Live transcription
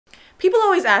People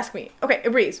always ask me, okay,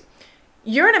 Ibreez,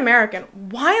 you're an American.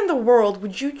 Why in the world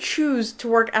would you choose to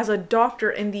work as a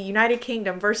doctor in the United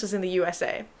Kingdom versus in the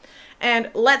USA? And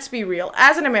let's be real,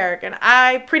 as an American,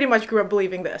 I pretty much grew up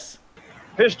believing this.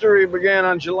 History began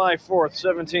on July 4th,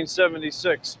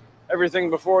 1776. Everything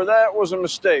before that was a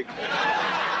mistake.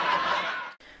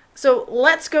 So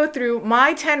let's go through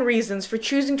my 10 reasons for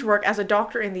choosing to work as a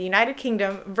doctor in the United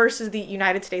Kingdom versus the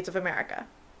United States of America.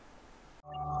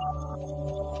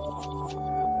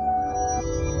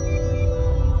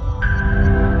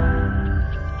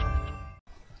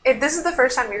 If this is the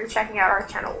first time you're checking out our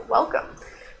channel, welcome.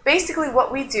 Basically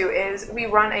what we do is we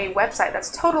run a website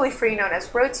that's totally free known as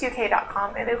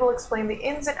roadtok.com, and it will explain the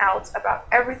ins and outs about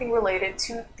everything related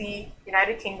to the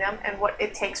United Kingdom and what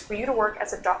it takes for you to work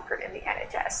as a doctor in the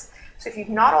NHS. So if you've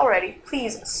not already,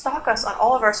 please stalk us on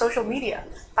all of our social media.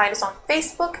 Find us on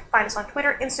Facebook, find us on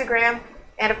Twitter, Instagram,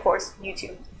 and of course,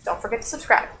 YouTube. Don't forget to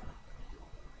subscribe.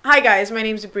 Hi guys, my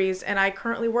name is Ibreez and I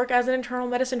currently work as an internal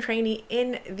medicine trainee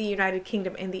in the United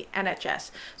Kingdom in the NHS.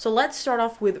 So let's start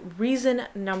off with reason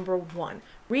number one.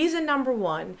 Reason number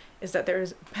one is that there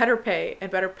is better pay and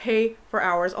better pay for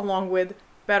hours along with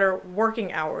better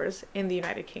working hours in the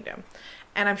United Kingdom.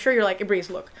 And I'm sure you're like, Ibreez,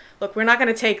 look, we're not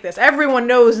going to take this. Everyone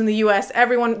knows in the US,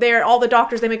 everyone there, all the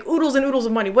doctors, they make oodles and oodles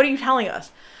of money. What are you telling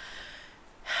us?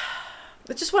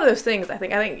 It's just one of those things, I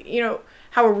think, you know,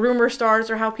 how a rumor starts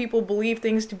or how people believe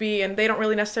things to be, and they don't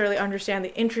really necessarily understand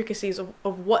the intricacies of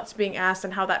what's being asked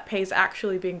and how that pay is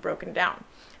actually being broken down.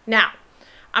 Now,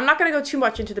 I'm not going to go too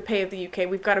much into the pay of the UK.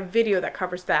 We've got a video that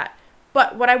covers that.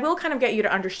 But what I will kind of get you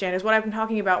to understand is what I've been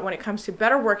talking about when it comes to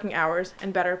better working hours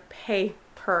and better pay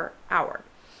per hour.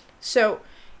 So,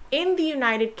 in the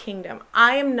United Kingdom,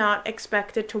 I am not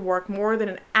expected to work more than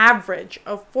an average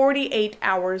of 48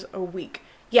 hours a week.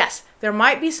 Yes, there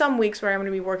might be some weeks where I'm going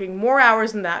to be working more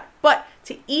hours than that, but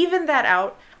to even that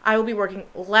out, I will be working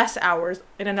less hours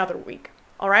in another week,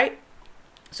 all right?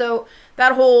 So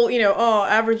that whole,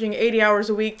 averaging 80 hours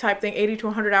a week type thing, 80 to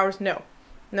 100 hours, no.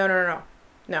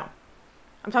 No.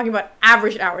 I'm talking about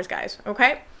average hours, guys,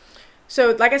 okay?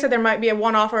 So like I said, there might be a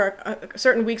one-off or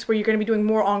certain weeks where you're going to be doing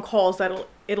more on-calls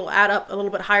it'll add up a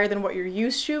little bit higher than what you're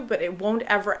used to, but it won't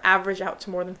ever average out to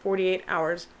more than 48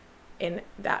 hours in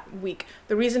that week.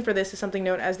 The reason for this is something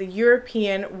known as the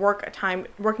European Working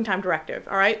Time Directive,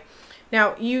 all right?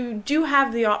 Now, you do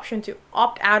have the option to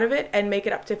opt out of it and make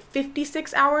it up to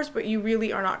 56 hours, but you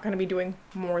really are not going to be doing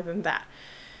more than that.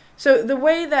 So the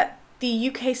way that the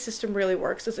UK system really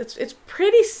works is it's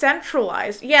pretty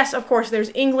centralized. Yes, of course,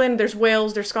 there's England, there's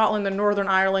Wales, there's Scotland, and Northern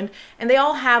Ireland, and they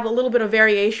all have a little bit of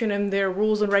variation in their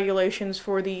rules and regulations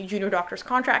for the junior doctor's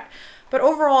contract. But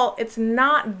overall, it's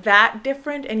not that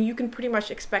different, and you can pretty much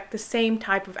expect the same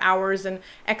type of hours and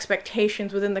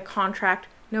expectations within the contract,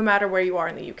 no matter where you are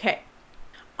in the UK.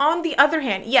 On the other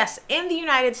hand, yes, in the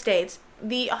United States,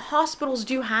 the hospitals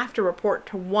do have to report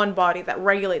to one body that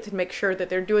regulates and makes sure that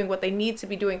they're doing what they need to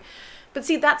be doing. But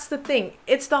see, that's the thing.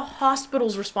 It's the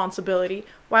hospital's responsibility,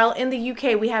 while in the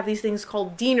UK we have these things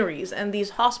called deaneries, and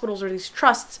these hospitals or these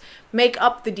trusts make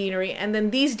up the deanery, and then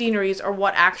these deaneries are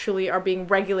what actually are being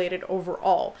regulated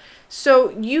overall. So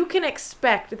you can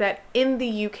expect that in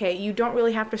the UK you don't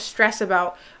really have to stress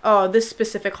about, oh, this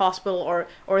specific hospital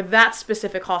or that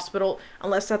specific hospital,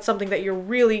 unless that's something that you're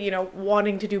really,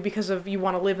 wanting to do because of you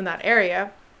want to live in that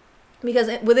area. Because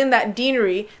within that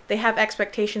deanery, they have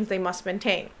expectations they must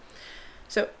maintain.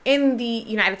 So in the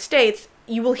United States,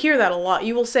 you will hear that a lot.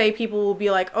 You will say, people will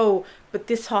be like, oh, but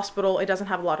this hospital, it doesn't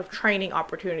have a lot of training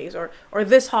opportunities, or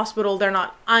this hospital, they're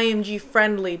not IMG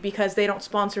friendly because they don't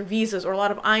sponsor visas, or a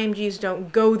lot of IMGs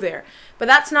don't go there. But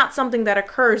that's not something that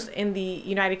occurs in the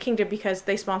United Kingdom because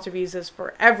they sponsor visas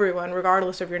for everyone,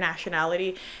 regardless of your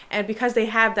nationality. And because they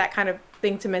have that kind of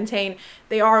thing to maintain,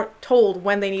 they are told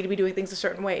when they need to be doing things a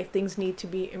certain way, if things need to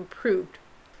be improved.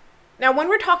 Now, when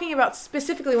we're talking about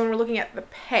specifically when we're looking at the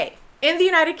pay, in the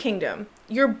United Kingdom,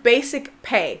 your basic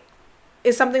pay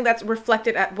is something that's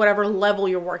reflected at whatever level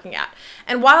you're working at.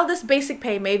 And while this basic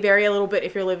pay may vary a little bit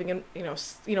if you're living in,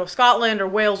 Scotland or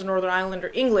Wales or Northern Ireland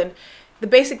or England, the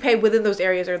basic pay within those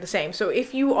areas are the same. So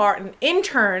if you are an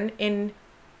intern in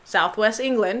Southwest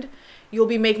England, you'll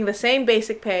be making the same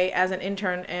basic pay as an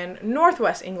intern in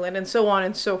Northwest England, and so on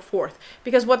and so forth.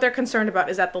 Because what they're concerned about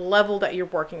is at the level that you're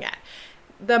working at.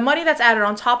 The money that's added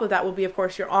on top of that will be, of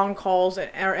course, your on-calls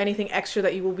or anything extra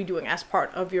that you will be doing as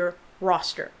part of your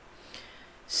roster.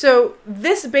 So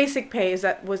this basic pay is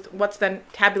what's then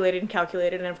tabulated and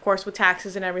calculated, and of course with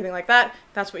taxes and everything like that,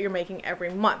 that's what you're making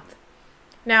every month.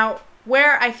 Now,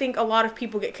 where I think a lot of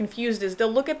people get confused is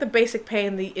they'll look at the basic pay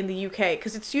in the UK,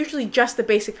 because it's usually just the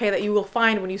basic pay that you will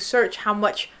find when you search how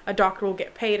much a doctor will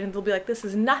get paid, and they'll be like, this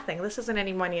is nothing, this isn't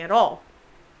any money at all.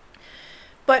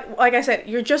 But like I said,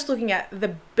 you're just looking at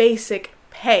the basic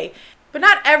pay. But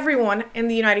not everyone in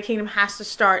the United Kingdom has to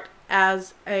start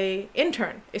as an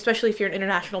intern, especially if you're an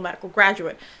international medical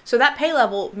graduate. So that pay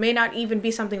level may not even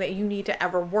be something that you need to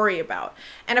ever worry about.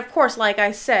 And of course, like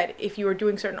I said, if you are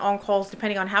doing certain on-calls,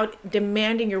 depending on how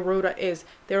demanding your rota is,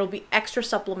 there will be extra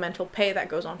supplemental pay that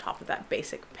goes on top of that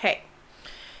basic pay.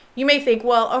 You may think,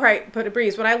 well, all right, but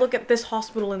Ibreez, when I look at this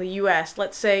hospital in the US,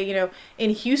 let's say, you know,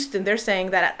 in Houston, they're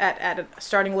saying that at a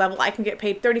starting level, I can get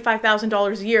paid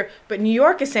 $35,000 a year, but New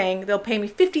York is saying they'll pay me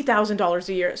 $50,000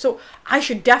 a year. So I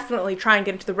should definitely try and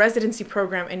get into the residency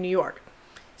program in New York.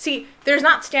 See, there's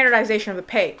not standardization of the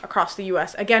pay across the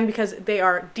US, again, because they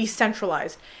are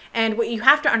decentralized. And what you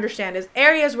have to understand is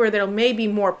areas where there may be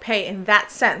more pay in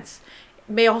that sense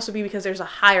may also be because there's a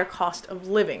higher cost of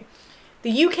living.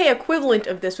 The UK equivalent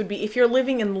of this would be if you're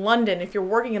living in London, if you're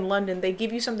working in London, they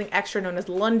give you something extra known as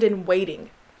London waiting.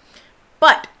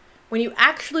 But when you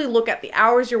actually look at the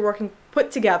hours you're working put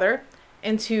together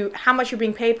into how much you're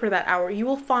being paid per that hour, you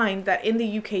will find that in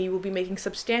the UK you will be making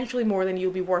substantially more than you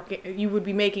would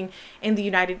be making in the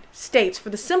United States,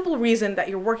 for the simple reason that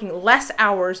you're working less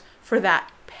hours for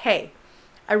that pay.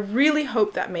 I really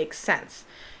hope that makes sense.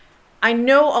 I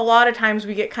know a lot of times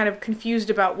we get kind of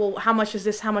confused about, well, how much is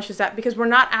this, how much is that, because we're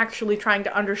not actually trying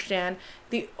to understand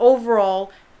the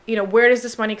overall, you know, where is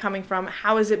this money coming from,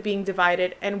 how is it being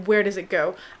divided, and where does it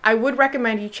go. I would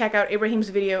recommend you check out Ibrahim's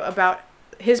video about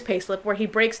his payslip, where he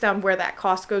breaks down where that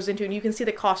cost goes into, and you can see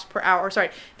the cost per hour,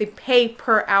 sorry, the pay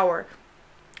per hour,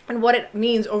 and what it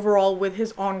means overall with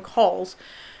his on-calls.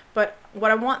 But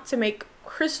what I want to make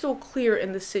crystal clear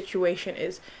in this situation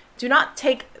is, do not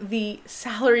take the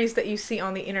salaries that you see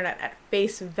on the internet at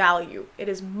face value. It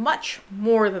is much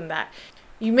more than that.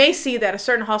 You may see that a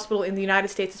certain hospital in the United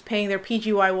States is paying their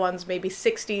PGY1s maybe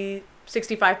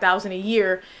 $65,000 a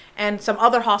year, and some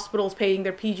other hospitals paying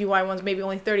their PGY1s maybe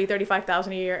only $35,000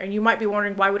 a year. And you might be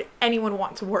wondering, why would anyone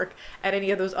want to work at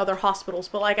any of those other hospitals?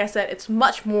 But like I said, it's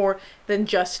much more than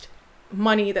just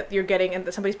money that you're getting and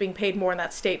that somebody's being paid more in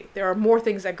that state. There are more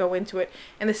things that go into it.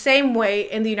 In the same way,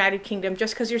 in the United Kingdom,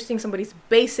 just because you're seeing somebody's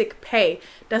basic pay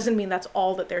doesn't mean that's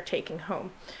all that they're taking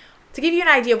home. To give you an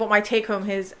idea of what my take home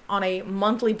is on a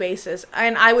monthly basis,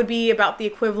 and I would be about the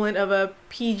equivalent of a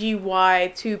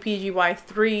PGY2,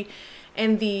 PGY3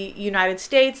 in the United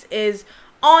States, is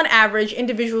on average,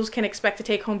 individuals can expect to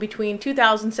take home between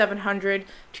 2,700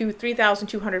 to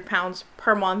 3,200 pounds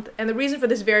per month. And the reason for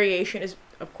this variation is,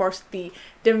 of course, the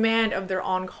demand of their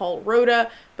on-call rota,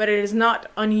 but it is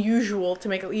not unusual to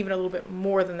make even a little bit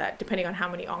more than that, depending on how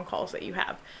many on-calls that you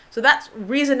have. So that's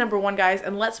reason number one, guys,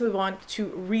 and let's move on to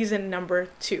reason number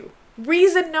two.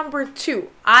 Reason number two,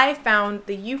 I found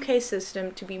the UK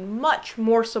system to be much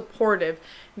more supportive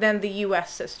than the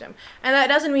US system. And that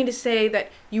doesn't mean to say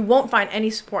that you won't find any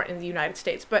support in the United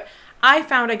States, but I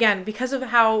found, again, because of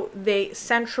how they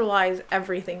centralize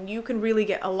everything, you can really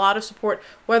get a lot of support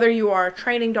whether you are a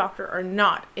training doctor or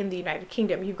not in the United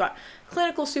Kingdom. You've got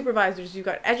clinical supervisors, you've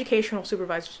got educational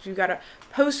supervisors, you've got a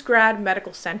post-grad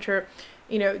medical center.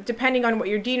 You know, depending on what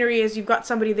your deanery is, you've got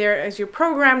somebody there as your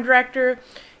program director.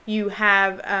 You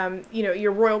have, you know,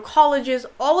 your royal colleges,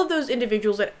 all of those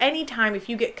individuals. At any time, if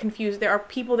you get confused, there are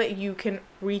people that you can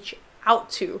reach out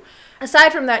to.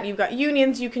 Aside from that, you've got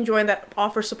unions you can join that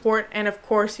offer support, and of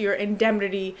course your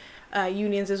indemnity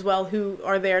unions as well, who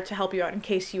are there to help you out in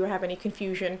case you have any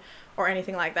confusion or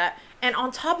anything like that. And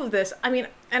on top of this, I mean,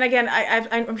 and again,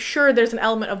 I'm sure there's an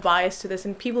element of bias to this,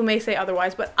 and people may say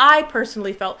otherwise, but I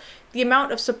personally felt the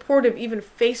amount of supportive, even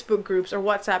Facebook groups or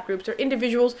WhatsApp groups or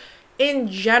individuals in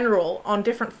general on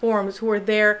different forums who are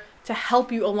there to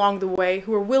help you along the way,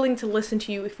 who are willing to listen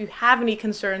to you if you have any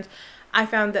concerns. I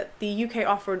found that the UK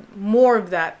offered more of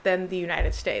that than the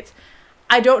United States.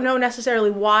 I don't know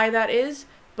necessarily why that is,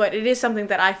 but it is something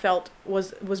that I felt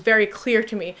was very clear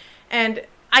to me. And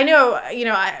I know, you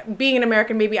know, being an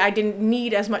American, maybe I didn't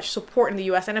need as much support in the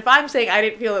US. And if I'm saying I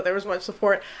didn't feel that there was much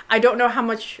support, I don't know how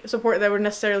much support that would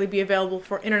necessarily be available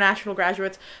for international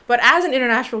graduates. But as an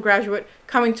international graduate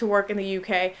coming to work in the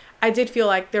UK, I did feel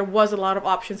like there was a lot of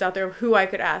options out there of who I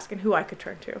could ask and who I could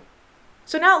turn to.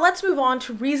 So now let's move on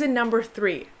to reason number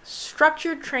three,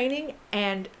 structured training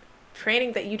and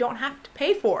training that you don't have to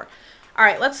pay for. All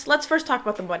right, let's first talk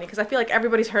about the money, because I feel like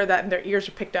everybody's heard that and their ears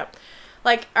are picked up.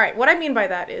 Like, all right, what I mean by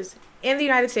that is in the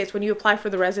United States, when you apply for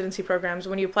the residency programs,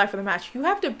 when you apply for the match, you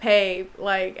have to pay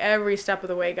like every step of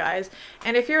the way, guys.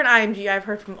 And if you're an IMG, I've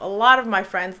heard from a lot of my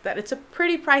friends that it's a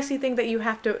pretty pricey thing that you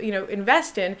have to,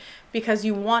 invest in because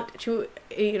you want to,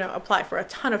 apply for a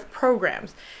ton of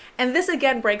programs. And this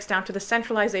again breaks down to the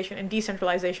centralization and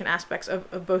decentralization aspects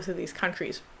of both of these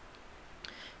countries.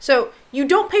 So you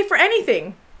don't pay for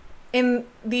anything in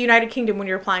the United Kingdom when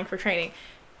you're applying for training.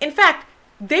 In fact,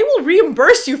 they will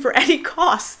reimburse you for any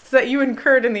costs that you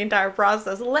incurred in the entire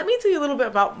process. Let me tell you a little bit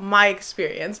about my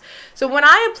experience. So when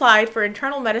I applied for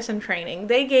internal medicine training,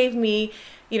 they gave me,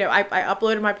 I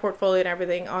uploaded my portfolio and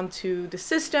everything onto the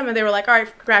system, and they were like, all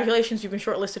right, congratulations, you've been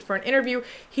shortlisted for an interview.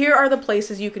 Here are the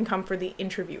places you can come for the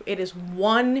interview. It is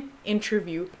one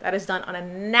interview that is done on a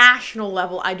national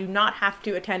level. I do not have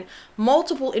to attend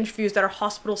multiple interviews that are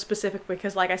hospital specific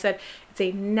because, like I said, it's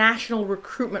a national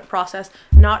recruitment process,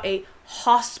 not a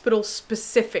hospital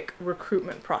specific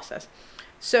recruitment process.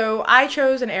 So I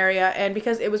chose an area, and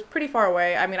because it was pretty far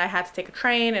away, I had to take a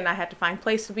train and I had to find a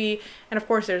place to be, and of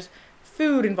course there's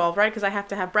food involved, right? Because I have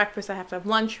to have breakfast, I have to have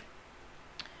lunch.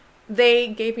 They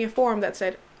gave me a form that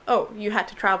said, oh, you had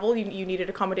to travel, you needed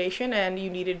accommodation and you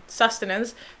needed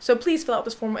sustenance, so please fill out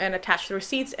this form and attach the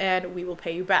receipts and we will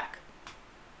pay you back.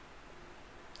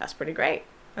 That's pretty great.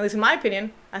 At least in my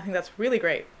opinion, I think that's really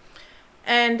great.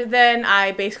 And then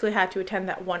I basically had to attend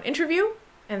that one interview,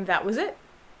 and that was it.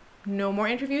 No more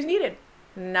interviews needed.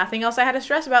 Nothing else I had to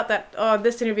stress about that, oh,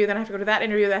 this interview, then I have to go to that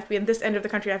interview, I have to be in this end of the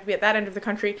country, I have to be at that end of the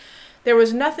country. There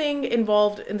was nothing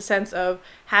involved in the sense of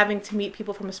having to meet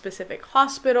people from a specific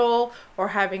hospital or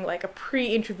having like a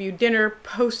pre-interview dinner,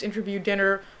 post-interview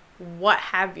dinner, what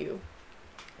have you.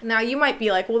 Now you might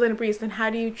be like, well then Ibreez, then how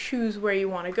do you choose where you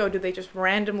want to go? Do they just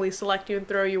randomly select you and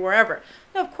throw you wherever?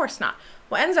 No, of course not.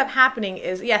 What ends up happening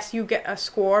is, yes, you get a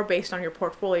score based on your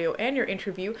portfolio and your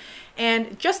interview,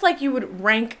 and just like you would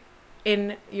rank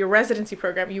in your residency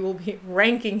program, you will be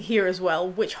ranking here as well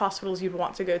which hospitals you'd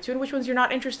want to go to and which ones you're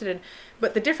not interested in.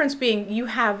 But the difference being you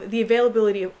have the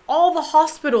availability of all the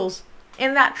hospitals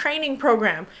in that training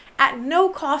program. At no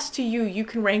cost to you, you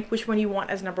can rank which one you want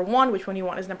as number 1, which one you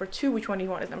want as number 2, which one you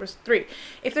want as number 3.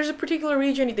 If there's a particular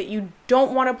region that you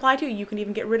don't want to apply to, you can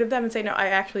even get rid of them and say, no, I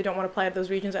actually don't want to apply to those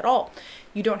regions at all.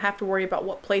 You don't have to worry about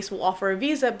what place will offer a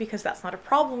visa because that's not a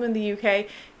problem in the UK.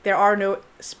 There are no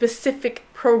specific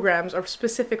programs or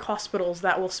specific hospitals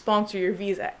that will sponsor your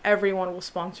visa. Everyone will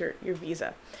sponsor your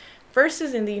visa.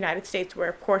 Versus in the United States, where,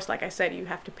 of course, like I said, you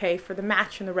have to pay for the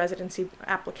match in the residency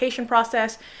application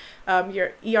process,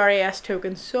 your ERAS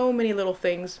token, so many little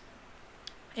things.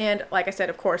 And like I said,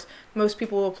 of course, most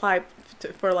people will apply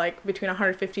for like between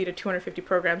 150 to 250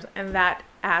 programs, and that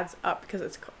adds up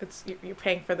because you're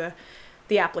paying for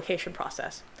the application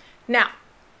process. Now,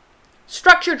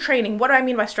 structured training. What do I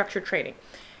mean by structured training?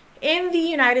 In the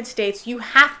United States, you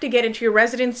have to get into your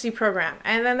residency program,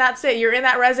 and then that's it. You're in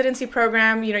that residency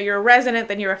program, you're a resident,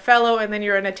 then you're a fellow, and then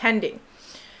you're an attending.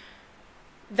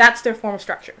 That's their form of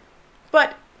structure.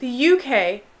 But the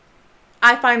UK,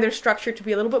 I find their structure to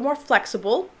be a little bit more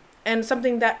flexible and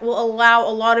something that will allow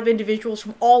a lot of individuals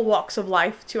from all walks of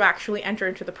life to actually enter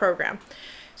into the program.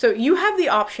 So you have the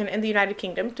option in the United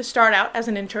Kingdom to start out as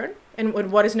an intern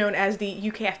in what is known as the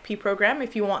UKFP program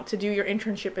if you want to do your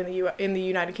internship in the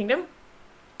United Kingdom.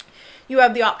 You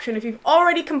have the option if you've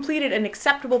already completed an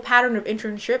acceptable pattern of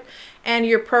internship and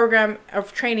your program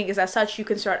of training is as such, you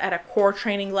can start at a core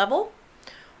training level.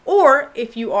 Or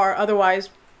if you are otherwise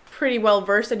pretty well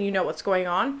versed and you know what's going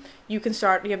on, you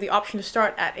have the option to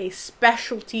start at a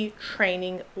specialty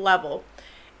training level.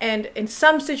 And in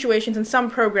some situations, in some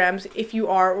programs, if you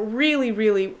are really,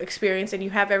 really experienced and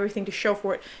you have everything to show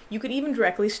for it, you could even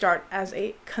directly start as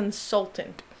a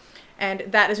consultant. And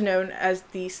that is known as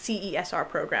the CESR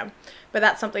program. But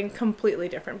that's something completely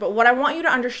different. But what I want you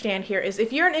to understand here is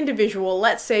if you're an individual,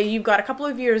 let's say you've got a couple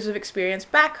of years of experience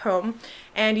back home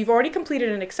and you've already completed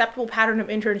an acceptable pattern of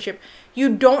internship,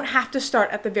 you don't have to start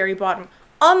at the very bottom.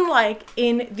 Unlike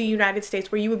in the United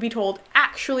States where you would be told,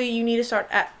 actually, you need to start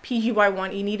at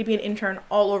PGY1, you need to be an intern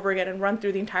all over again and run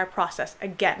through the entire process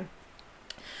again.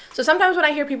 So sometimes when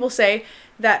I hear people say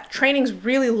that training's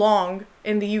really long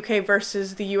in the UK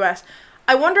versus the US,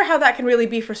 I wonder how that can really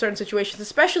be for certain situations,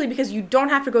 especially because you don't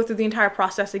have to go through the entire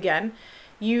process again.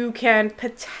 You can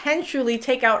potentially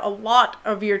take out a lot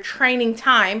of your training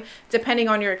time depending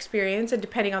on your experience and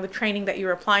depending on the training that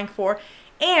you're applying for.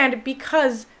 And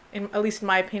because at least in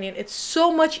my opinion, it's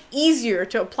so much easier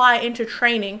to apply into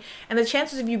training, and the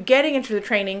chances of you getting into the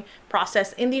training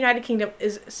process in the United Kingdom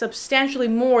is substantially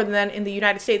more than in the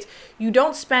United States. You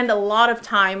don't spend a lot of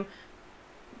time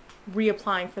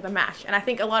reapplying for the match, and I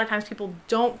think a lot of times people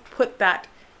don't put that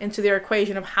into their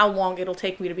equation of how long it'll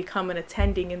take me to become an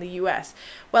attending in the US.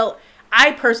 Well,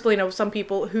 I personally know some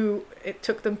people who it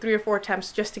took them 3 or 4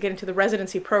 attempts just to get into the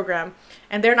residency program,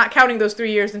 and they're not counting those 3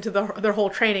 years into their whole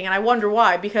training. And I wonder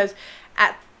why, because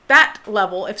at that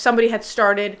level, if somebody had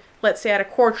started, let's say at a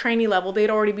core trainee level, they'd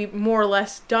already be more or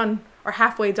less done or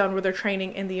halfway done with their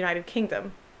training in the United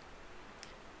Kingdom.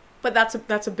 But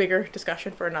that's a bigger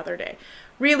discussion for another day.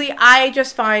 Really, I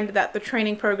just find that the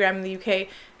training program in the UK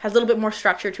has a little bit more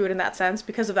structure to it in that sense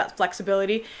because of that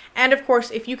flexibility. And of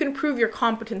course, if you can prove your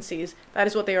competencies, that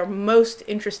is what they are most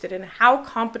interested in. How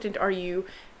competent are you?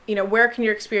 You know, where can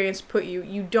your experience put you?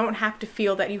 You don't have to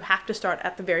feel that you have to start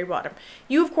at the very bottom.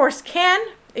 You, of course, can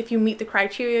if you meet the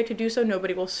criteria to do so.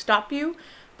 Nobody will stop you.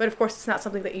 But of course, it's not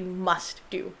something that you must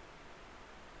do.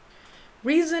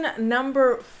 Reason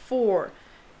number 4.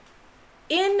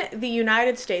 In the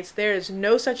United States, there is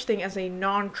no such thing as a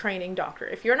non-training doctor.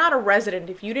 If you're not a resident,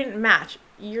 if you didn't match,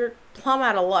 you're plumb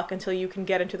out of luck until you can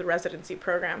get into the residency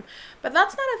program. But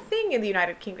that's not a thing in the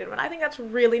United Kingdom, and I think that's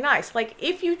really nice. Like,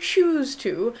 if you choose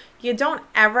to, you don't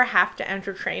ever have to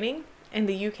enter training in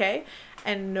the UK,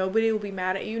 and nobody will be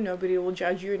mad at you, nobody will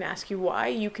judge you and ask you why.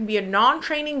 You can be a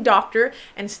non-training doctor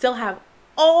and still have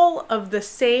all of the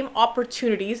same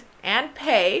opportunities and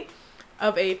pay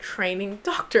of a training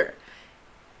doctor.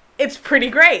 It's pretty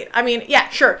great. I mean, yeah,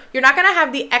 sure, you're not going to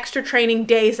have the extra training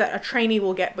days that a trainee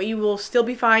will get, but you will still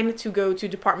be fine to go to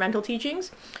departmental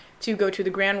teachings, to go to the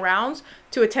grand rounds,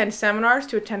 to attend seminars,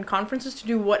 to attend conferences, to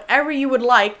do whatever you would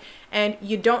like, and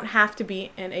you don't have to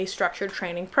be in a structured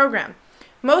training program.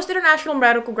 Most international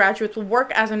medical graduates will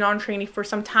work as a non-trainee for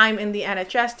some time in the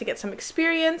NHS to get some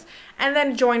experience and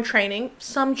then join training.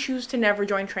 Some choose to never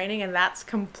join training, and that's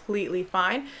completely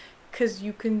fine because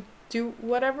you can do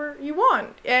whatever you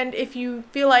want. And if you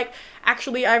feel like,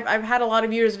 actually, I've had a lot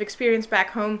of years of experience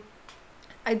back home,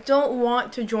 I don't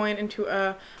want to join into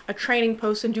a training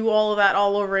post and do all of that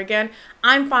all over again.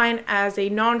 I'm fine as a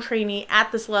non-trainee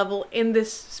at this level, in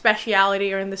this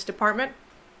speciality or in this department.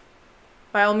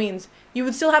 By all means, you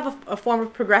would still have a form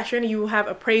of progression. You will have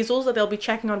appraisals that they'll be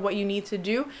checking on what you need to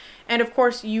do. And of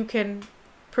course, you can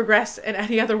progress in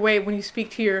any other way when you speak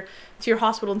to your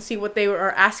hospital and see what they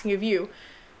are asking of you.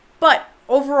 But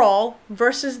overall,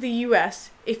 versus the US,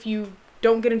 if you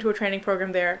don't get into a training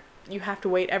program there, you have to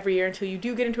wait every year until you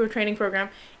do get into a training program.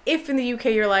 If in the UK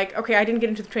you're like, okay, I didn't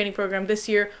get into the training program this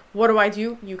year, what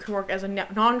do? You can work as a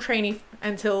non-trainee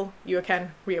until you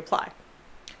can reapply.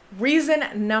 Reason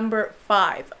number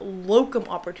 5, locum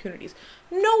opportunities.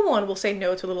 No one will say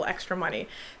no to a little extra money.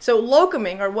 So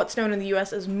locuming, or what's known in the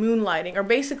US as moonlighting, are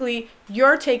basically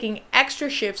you're taking extra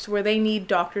shifts where they need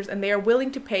doctors and they are willing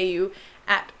to pay you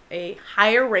at a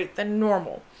higher rate than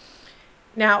normal.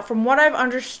 Now, from what I've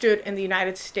understood in the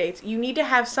United States, you need to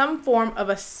have some form of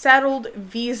a settled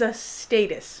visa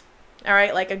status, all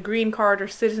right, like a green card or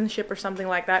citizenship or something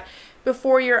like that,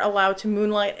 before you're allowed to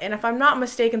moonlight. And if I'm not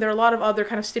mistaken, there are a lot of other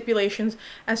kind of stipulations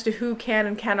as to who can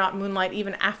and cannot moonlight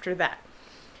even after that.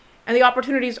 And the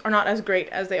opportunities are not as great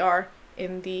as they are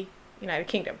in the United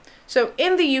Kingdom. So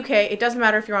in the UK, it doesn't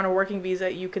matter if you're on a working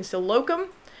visa, you can still locum.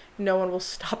 No one will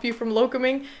stop you from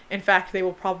locuming. In fact, they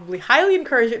will probably highly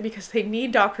encourage it because they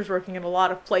need doctors working in a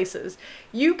lot of places.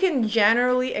 You can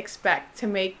generally expect to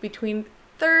make between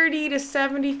 30 to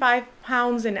 75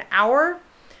 pounds an hour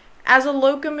as a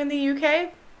locum in the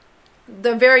UK.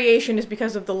 The variation is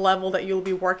because of the level that you'll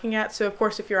be working at. So of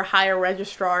course, if you're a higher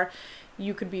registrar,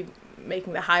 you could be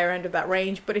making the higher end of that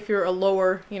range. But if you're a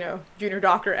lower, junior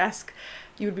doctor-esque,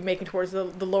 you would be making towards the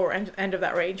lower end of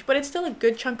that range. But it's still a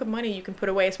good chunk of money you can put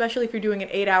away, especially if you're doing an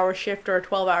 8-hour shift or a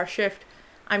 12-hour shift.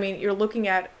 I mean, you're looking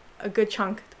at a good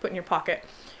chunk to put in your pocket.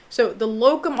 So the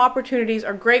locum opportunities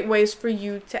are great ways for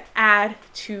you to add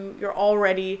to your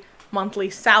already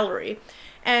monthly salary.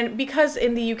 And because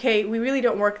in the UK, we really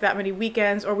don't work that many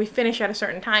weekends, or we finish at a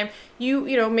certain time,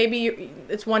 maybe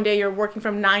it's one day you're working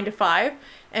from 9 to 5,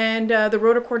 and the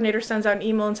rota coordinator sends out an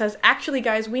email and says, actually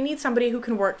guys, we need somebody who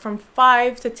can work from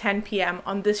 5 to 10 p.m.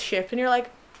 on this shift. And you're like,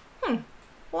 well,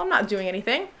 I'm not doing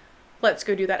anything. Let's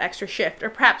go do that extra shift. Or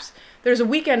perhaps there's a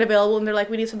weekend available and they're like,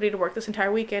 we need somebody to work this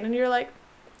entire weekend. And you're like,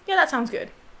 yeah, that sounds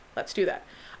good. Let's do that.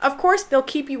 Of course, they'll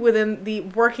keep you within the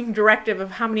working directive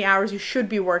of how many hours you should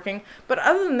be working. But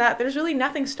other than that, there's really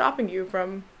nothing stopping you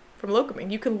from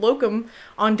locuming. You can locum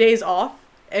on days off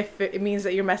if it means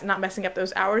that you're not messing up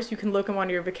those hours. You can locum on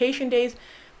your vacation days.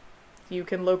 You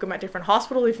can locum at different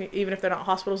hospitals, even if they're not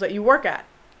hospitals that you work at.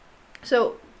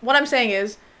 So what I'm saying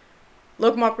is,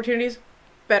 locum opportunities,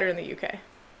 better in the UK.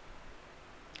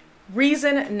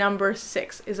 Reason number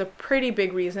 6 is a pretty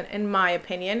big reason, in my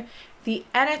opinion, the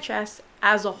NHS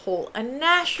as a whole, a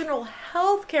national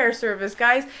healthcare service,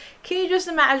 guys. Can you just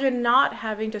imagine not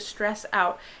having to stress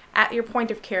out at your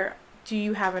point of care? Do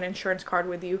you have an insurance card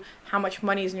with you? How much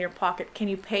money is in your pocket? Can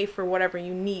you pay for whatever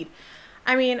you need?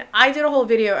 I mean, I did a whole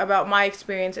video about my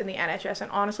experience in the NHS,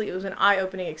 and honestly, it was an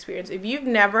eye-opening experience. If you've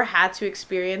never had to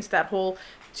experience that whole,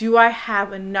 do I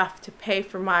have enough to pay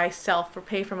for myself or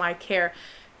pay for my care?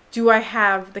 Do I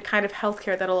have the kind of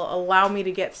healthcare that'll allow me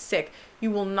to get sick?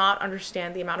 You will not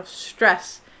understand the amount of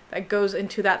stress that goes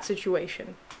into that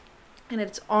situation. And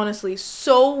it's honestly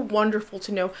so wonderful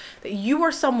to know that you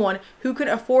are someone who can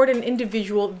afford an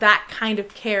individual that kind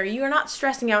of care. You are not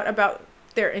stressing out about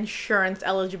their insurance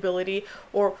eligibility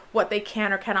or what they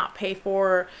can or cannot pay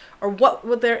for, or what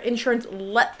would their insurance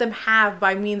let them have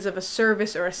by means of a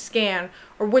service or a scan,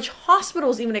 or which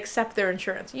hospitals even accept their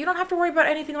insurance. You don't have to worry about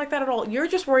anything like that at all. You're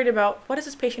just worried about what does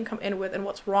this patient come in with and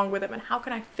what's wrong with them and how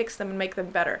can I fix them and make them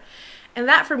better. And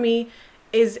that for me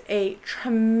is a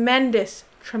tremendous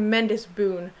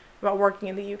boon about working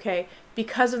in the UK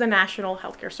because of the National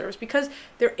Healthcare Service, because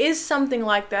there is something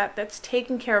like that that's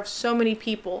taking care of so many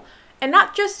people. And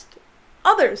not just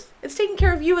others, it's taking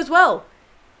care of you as well.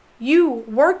 You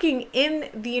working in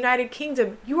the United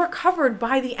Kingdom, you are covered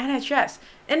by the NHS.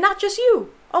 And not just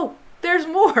you. Oh, there's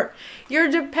more. Your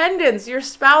dependents, your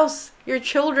spouse, your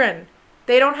children,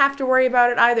 they don't have to worry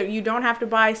about it either. You don't have to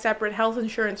buy separate health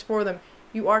insurance for them.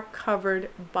 You are covered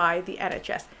by the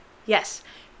NHS. Yes,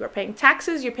 you are paying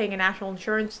taxes, you're paying a national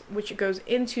insurance, which goes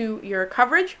into your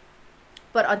coverage.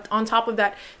 But on top of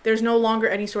that, there's no longer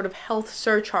any sort of health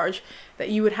surcharge that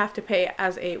you would have to pay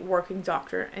as a working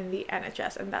doctor in the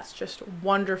NHS. And that's just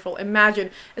wonderful. Imagine,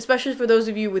 especially for those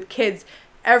of you with kids,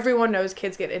 everyone knows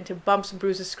kids get into bumps and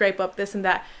bruises, scrape up, this and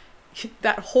that.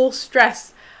 That whole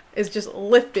stress is just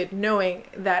lifted knowing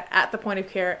that at the point of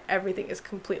care, everything is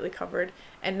completely covered.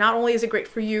 And not only is it great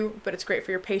for you, but it's great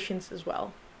for your patients as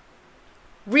well.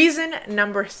 Reason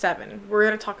number 7, we're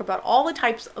going to talk about all the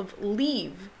types of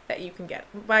leave that you can get.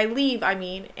 By leave, I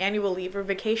mean annual leave or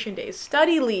vacation days,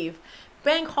 study leave,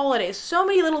 bank holidays, so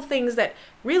many little things that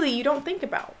really you don't think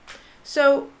about.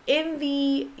 So in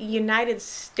the United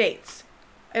States,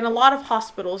 in a lot of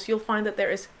hospitals, you'll find that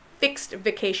there is fixed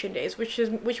vacation days,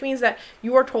 which means that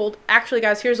you are told, actually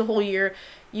guys, here's a whole year.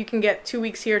 You can get 2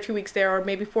 weeks here, 2 weeks there, or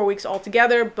maybe 4 weeks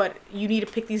altogether, but you need to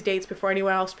pick these dates before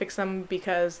anyone else picks them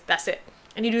because that's it.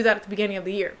 And you do that at the beginning of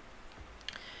the year.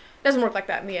 It doesn't work like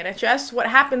that in the NHS. What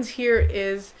happens here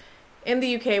is, in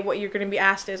the UK, what you're going to be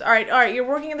asked is, all right, you're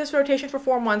working in this rotation for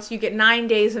 4 months, you get 9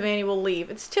 days of annual leave.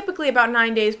 It's typically about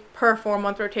 9 days per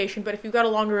 4-month rotation, but if you've got a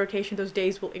longer rotation, those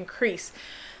days will increase.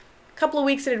 A couple of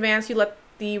weeks in advance, you let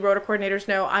the rota coordinators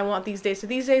know, I want these days to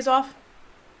these days off.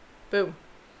 Boom.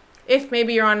 If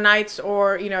maybe you're on nights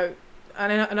or, you know,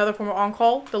 another form of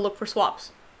on-call, they'll look for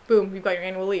swaps. Boom, you've got your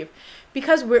annual leave.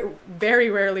 Because we're very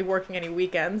rarely working any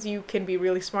weekends, you can be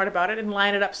really smart about it and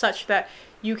line it up such that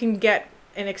you can get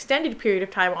an extended period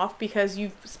of time off because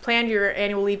you've planned your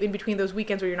annual leave in between those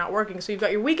weekends where you're not working. So you've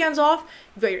got your weekends off,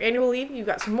 you've got your annual leave, you've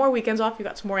got some more weekends off, you've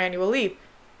got some more annual leave.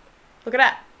 Look at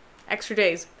that. Extra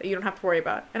days that you don't have to worry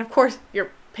about. And of course,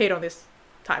 you're paid on this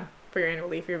time for your annual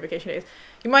leave, for your vacation days.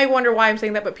 You might wonder why I'm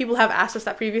saying that, but people have asked us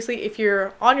that previously. If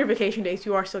you're on your vacation days,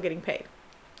 you are still getting paid.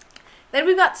 Then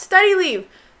we've got study leave.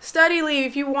 Study leave,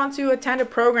 if you want to attend a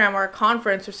program or a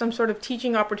conference or some sort of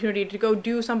teaching opportunity to go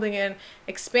do something and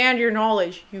expand your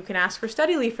knowledge, you can ask for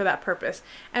study leave for that purpose.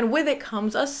 And with it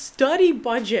comes a study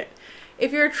budget.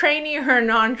 If you're a trainee or a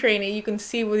non-trainee, you can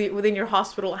see within your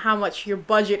hospital how much your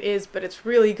budget is, but it's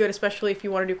really good, especially if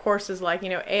you want to do courses like, you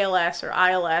know, ALS or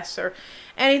ILS or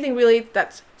anything really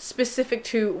that's specific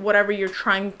to whatever you're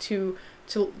trying to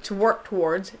work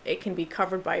towards. It can be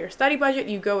covered by your study budget.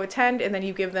 You go attend and then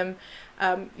you give them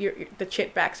the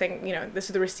chit back saying, you know, this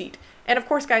is the receipt. And of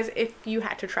course, guys, if you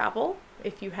had to travel,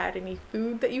 if you had any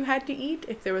food that you had to eat,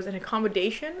 if there was an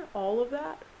accommodation, all of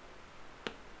that,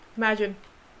 imagine,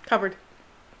 covered.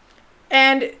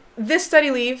 And this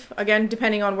study leave, again,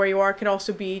 depending on where you are, can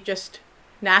also be just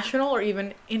national or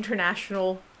even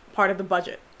international part of the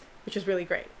budget, which is really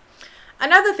great.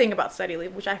 Another thing about study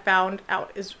leave, which I found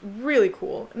out is really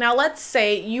cool. Now, let's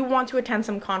say you want to attend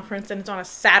some conference and it's on a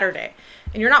Saturday,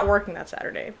 and you're not working that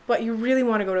Saturday, but you really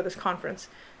want to go to this conference.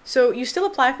 So you still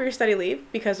apply for your study leave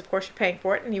because, of course, you're paying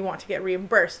for it and you want to get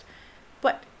reimbursed.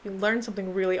 But you learn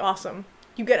something really awesome.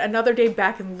 You get another day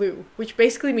back in lieu, which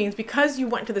basically means because you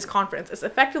went to this conference, it's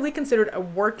effectively considered a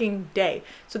working day.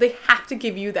 So they have to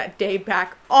give you that day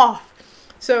back off.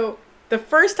 So the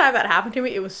first time that happened to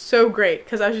me, it was so great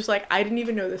because I was just like, I didn't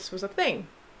even know this was a thing.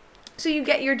 So you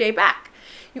get your day back.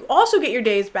 You also get your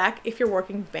days back if you're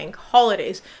working bank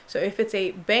holidays. So if it's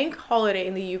a bank holiday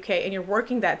in the UK and you're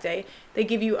working that day, they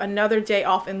give you another day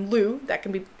off in lieu that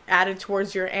can be added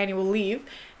towards your annual leave,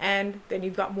 and then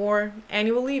you've got more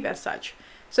annual leave as such.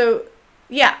 So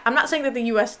yeah, I'm not saying that the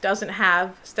US doesn't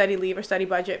have study leave or study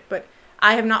budget, but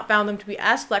I have not found them to be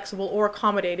as flexible or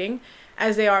accommodating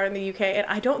as they are in the UK, and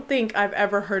I don't think I've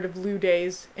ever heard of lieu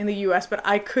days in the US, but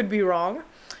I could be wrong.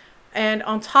 And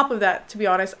on top of that, to be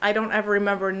honest, I don't ever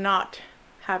remember not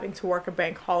having to work a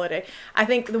bank holiday. I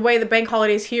think the way the bank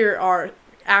holidays here are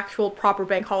actual proper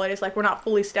bank holidays, like we're not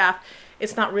fully staffed,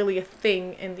 it's not really a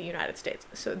thing in the United States.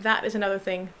 So that is another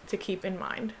thing to keep in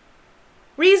mind.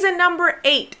 Reason number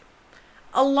 8.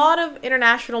 A lot of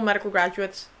international medical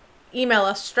graduates email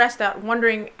us stressed out,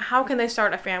 wondering how can they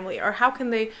start a family, or how can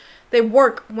they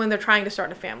work when they're trying to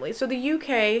start a family. So the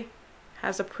UK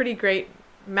has a pretty great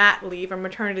mat leave or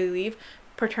maternity leave,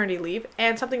 paternity leave,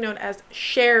 and something known as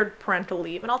shared parental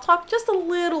leave. And I'll talk just a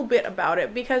little bit about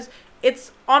it because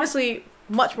it's honestly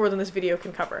much more than this video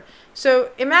can cover. So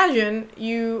imagine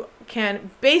you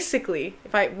can basically,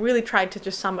 if I really tried to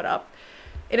just sum it up,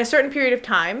 in a certain period of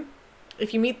time,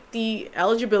 if you meet the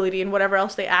eligibility and whatever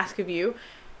else they ask of you,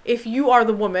 if you are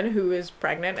the woman who is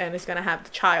pregnant and is going to have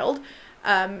the child,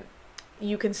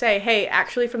 you can say, hey,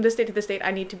 actually from this date to this date,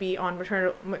 I need to be on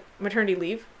maternity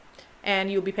leave,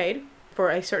 and you'll be paid for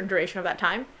a certain duration of that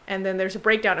time. And then there's a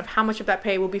breakdown of how much of that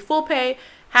pay will be full pay,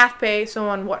 half pay, so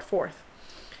on, what forth.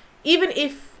 Even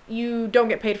if you don't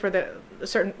get paid for the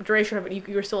certain duration of it,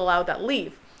 you're still allowed that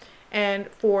leave. And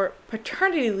for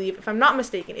paternity leave, if I'm not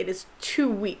mistaken, it is 2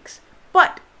 weeks.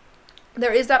 But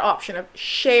there is that option of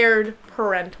shared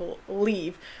parental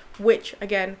leave, which,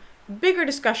 again, bigger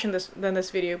discussion than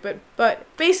this video,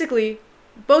 but basically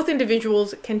both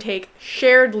individuals can take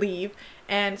shared leave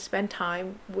and spend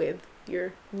time with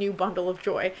your new bundle of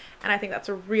joy. And I think that's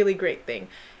a really great thing.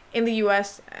 In the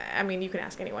US, I mean, you can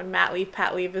ask anyone, mat leave,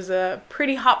 pat leave is a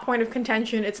pretty hot point of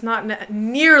contention. It's not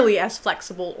nearly as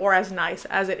flexible or as nice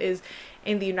as it is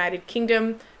in the United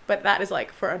Kingdom, but that is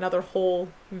like for another whole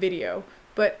video.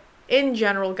 But in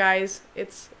general, guys,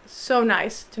 it's so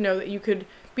nice to know that you could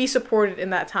be supported in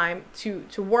that time to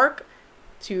work,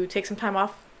 to take some time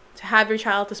off, to have your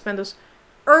child, to spend those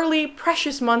early,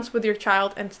 precious months with your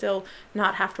child and still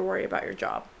not have to worry about your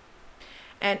job.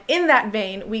 And in that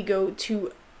vein, we go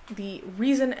to the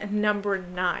reason number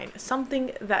 9,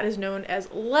 something that is known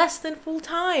as less than full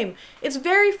time. It's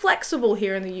very flexible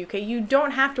here in the UK. You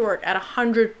don't have to work at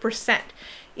 100%.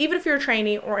 Even if you're a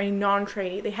trainee or a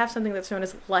non-trainee, they have something that's known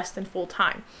as less than full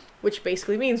time, which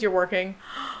basically means you're working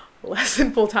less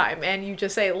than full time. And you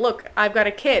just say, look, I've got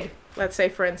a kid, let's say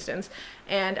for instance,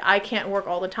 and I can't work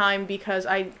all the time because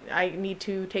I need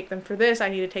to take them for this, I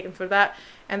need to take them for that,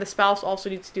 and the spouse also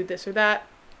needs to do this or that.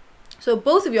 So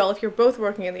both of y'all, if you're both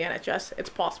working in the NHS, it's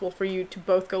possible for you to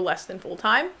both go less than full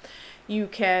time. You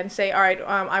can say, all right,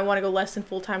 I want to go less than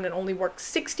full time and only work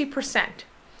 60%.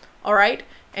 All right.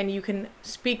 And you can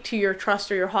speak to your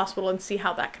trust or your hospital and see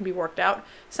how that can be worked out.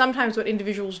 Sometimes what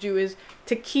individuals do is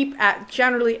to keep at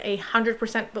generally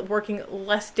 100% but working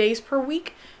less days per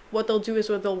week. What they'll do is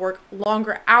they'll work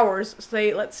longer hours.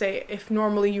 Let's say if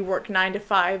normally you work 9 to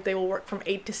 5, they will work from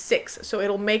 8 to 6. So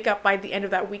it'll make up by the end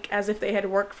of that week as if they had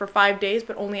worked for 5 days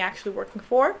but only actually working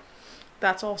 4.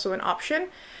 That's also an option.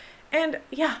 And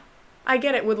yeah, I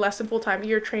get it, with less than full time,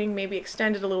 your training may be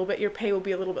extended a little bit, your pay will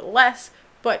be a little bit less,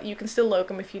 but you can still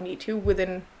locum if you need to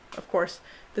within, of course,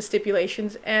 the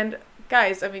stipulations. And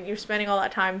guys, I mean, you're spending all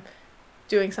that time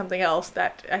doing something else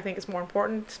that I think is more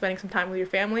important, spending some time with your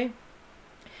family.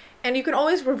 And you can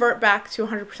always revert back to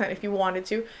 100% if you wanted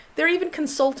to. There are even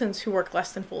consultants who work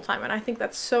less than full time, and I think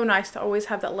that's so nice to always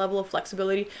have that level of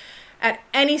flexibility at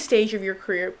any stage of your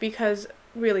career, because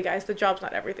really, guys, the job's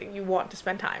not everything. You want to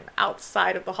spend time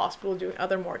outside of the hospital doing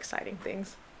other more exciting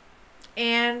things.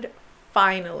 And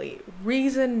finally,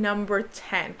 reason number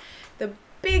 10. The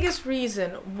biggest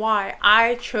reason why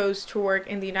I chose to work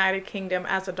in the United Kingdom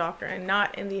as a doctor and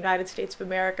not in the United States of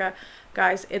America,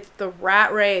 guys, it's the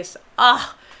rat race.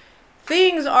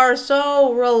 Things are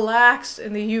so relaxed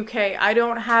in the UK. I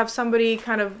don't have somebody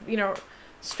kind of,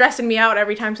 stressing me out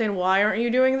every time saying, why aren't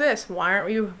you doing this? Why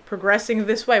aren't you progressing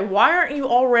this way? Why aren't you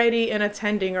already an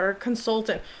attending or a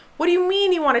consultant? What do you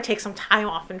mean you want to take some time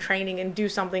off in training and do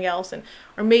something else,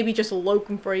 or maybe just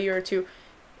locum for a year or two?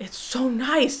 It's so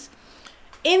nice.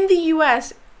 In the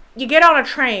US, you get on a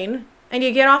train and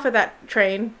you get off of that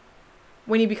train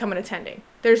when you become an attending.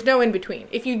 There's no in between.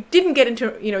 If you didn't get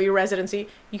into your residency,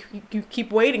 you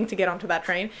keep waiting to get onto that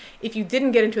train. If you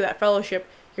didn't get into that fellowship,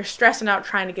 you're stressing out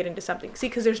trying to get into something. See,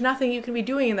 because there's nothing you can be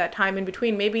doing in that time in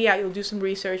between. Maybe, yeah, you'll do some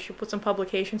research, you'll put some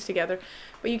publications together,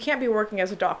 but you can't be working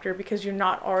as a doctor because you're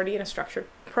not already in a structured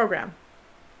program.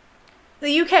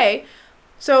 The UK,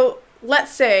 so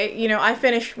let's say, you know, I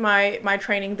finished my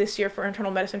training this year for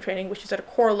internal medicine training, which is at a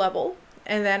core level,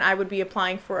 and then I would be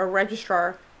applying for a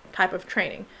registrar type of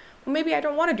training. Well, maybe I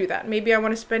don't want to do that. Maybe I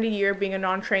want to spend a year being a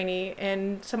non-trainee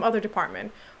in some other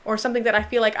department, or something that I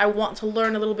feel like I want to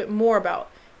learn a little bit more about.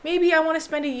 Maybe I want to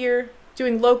spend a year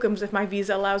doing locums if my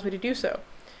visa allows me to do so.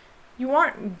 You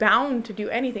aren't bound to do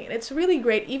anything. And it's really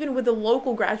great, even with the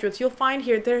local graduates, you'll find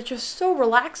here they're just so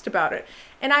relaxed about it.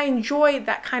 And I enjoy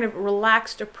that kind of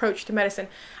relaxed approach to medicine.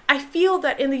 I feel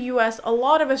that in the US, a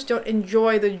lot of us don't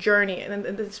enjoy the journey and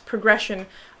this progression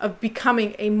of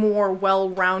becoming a more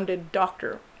well-rounded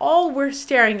doctor. All we're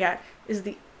staring at is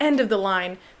the end of the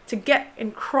line to get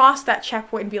and cross that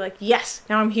checkpoint and be like, yes,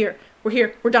 now I'm here. We're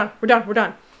here. We're done. We're done. We're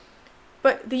done.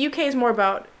 But the UK is more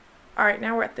about, all right,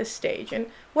 now we're at this stage, and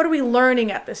what are we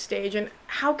learning at this stage, and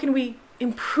how can we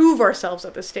improve ourselves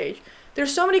at this stage?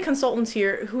 There's so many consultants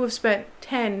here who have spent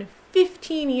 10,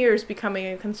 15 years becoming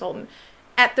a consultant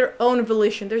at their own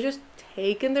volition. They're just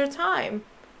taking their time.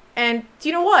 And do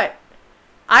you know what?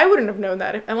 I wouldn't have known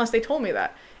that unless they told me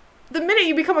that. The minute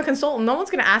you become a consultant, no one's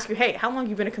going to ask you, hey, how long have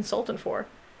you been a consultant for?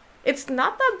 It's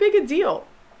not that big a deal.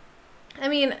 I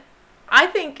mean, I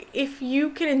think if you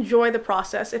can enjoy the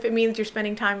process, if it means you're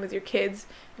spending time with your kids,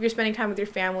 if you're spending time with your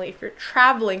family, if you're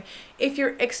traveling, if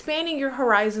you're expanding your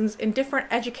horizons in different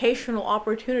educational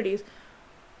opportunities,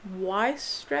 why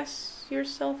stress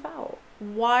yourself out?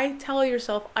 Why tell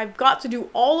yourself, I've got to do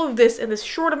all of this in this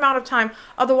short amount of time,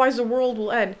 otherwise the world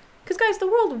will end? Because guys, the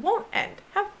world won't end.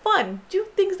 Have fun. Do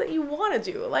things that you want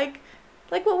to do. Like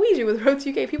what we do with Road to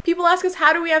UK. People ask us,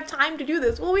 how do we have time to do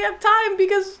this? Well, we have time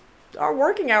because our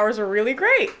working hours are really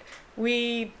great.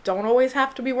 We don't always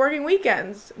have to be working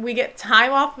weekends. We get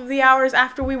time off of the hours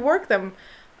after we work them,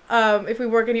 if we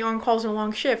work any on-calls or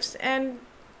long shifts, and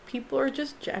people are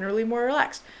just generally more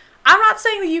relaxed. I'm not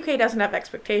saying the UK doesn't have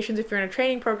expectations. If you're in a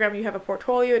training program, you have a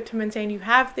portfolio to maintain, you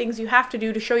have things you have to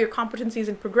do to show your competencies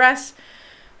and progress.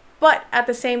 But at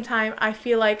the same time, I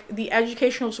feel like the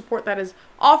educational support that is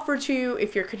offered to you,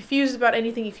 if you're confused about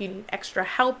anything, if you need extra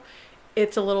help,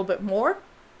 it's a little bit more.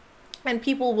 And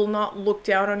people will not look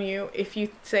down on you if you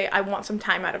say, I want some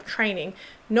time out of training.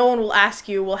 No one will ask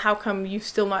you, well, how come you've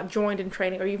still not joined in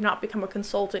training, or you've not become a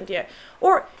consultant yet?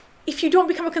 Or if you don't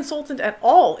become a consultant at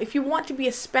all, if you want to be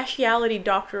a specialty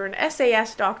doctor, an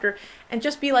SAS doctor, and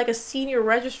just be like a senior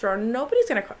registrar, nobody's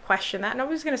going to question that.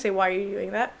 Nobody's going to say, why are you doing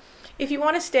that? If you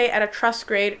want to stay at a trust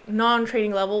grade,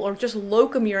 non-training level, or just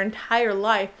locum your entire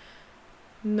life,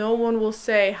 no one will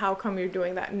say, how come you're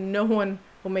doing that? No one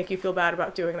will make you feel bad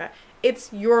about doing that.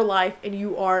 It's your life, and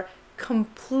you are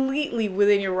completely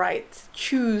within your right to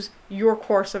choose your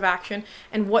course of action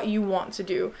and what you want to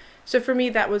do. So for me,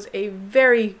 that was a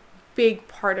very big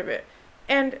part of it.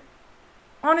 And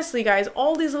honestly, guys,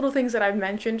 all these little things that I've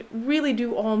mentioned really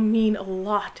do all mean a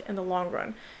lot in the long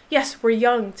run. Yes, we're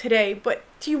young today, but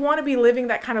do you want to be living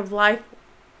that kind of life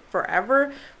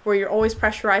forever, where you're always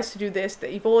pressurized to do this,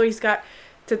 that you've always got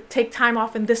to take time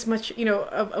off and this much,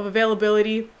 of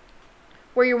availability,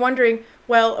 where you're wondering,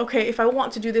 well, okay, if I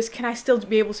want to do this, can I still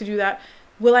be able to do that?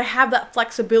 Will I have that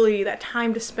flexibility, that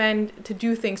time to spend, to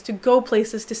do things, to go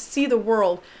places, to see the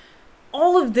world?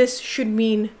 All of this should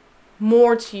mean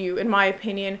more to you, in my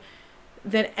opinion,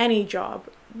 than any job.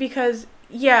 Because,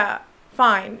 yeah,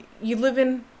 fine, you live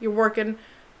in, you're working,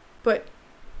 but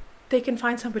they can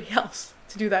find somebody else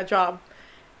to do that job.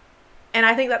 And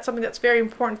I think that's something that's very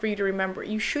important for you to remember.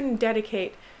 You shouldn't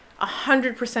dedicate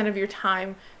 100% of your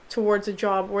time towards a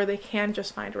job where they can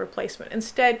just find a replacement.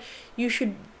 Instead, you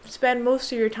should spend most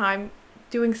of your time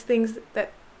doing things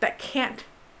that can't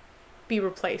be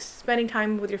replaced. Spending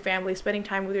time with your family, spending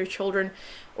time with your children,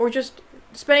 or just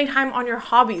spending time on your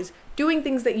hobbies, doing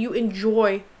things that you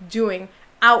enjoy doing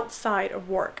outside of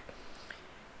work.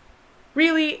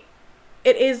 Really,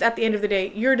 it is, at the end of the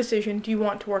day, your decision. Do you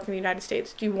want to work in the United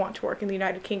States? Do you want to work in the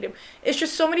United Kingdom? It's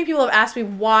just so many people have asked me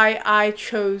why I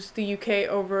chose the UK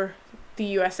over the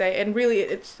USA, and really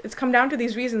it's come down to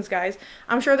these reasons, guys.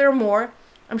 I'm sure there are more.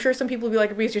 I'm sure some people will be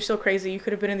like, Ibreez, you're so crazy. You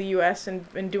could have been in the US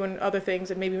and doing other things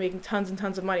and maybe making tons and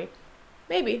tons of money.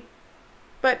 Maybe.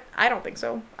 But I don't think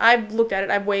so. I've looked at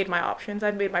it. I've weighed my options.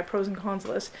 I've made my pros and cons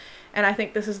list. And I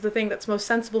think this is the thing that's most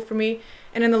sensible for me,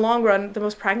 and in the long run, the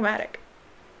most pragmatic.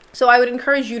 So I would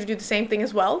encourage you to do the same thing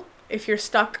as well. If you're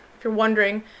stuck, if you're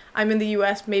wondering, I'm in the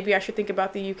US, maybe I should think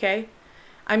about the UK.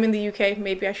 I'm in the UK,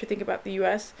 maybe I should think about the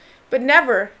US. But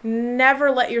never, never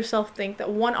let yourself think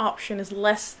that one option is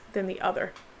less than the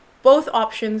other. Both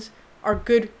options are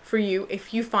good for you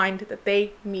if you find that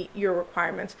they meet your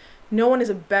requirements. No one is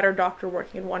a better doctor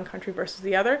working in one country versus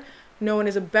the other. No one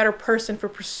is a better person for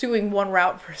pursuing one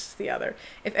route versus the other.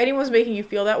 If anyone's making you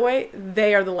feel that way,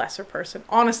 they are the lesser person,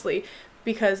 honestly,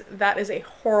 because that is a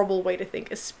horrible way to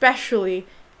think, especially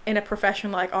in a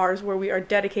profession like ours where we are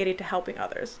dedicated to helping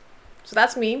others. So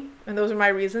that's me, and those are my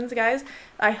reasons, guys.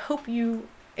 I hope you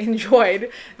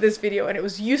enjoyed this video and it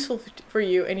was useful for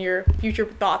you in your future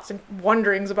thoughts and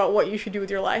wonderings about what you should do with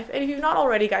your life. And if you've not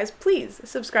already, guys, please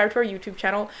subscribe to our YouTube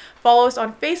channel, follow us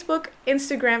on Facebook,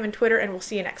 Instagram, and Twitter, and we'll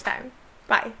see you next time.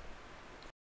 Bye.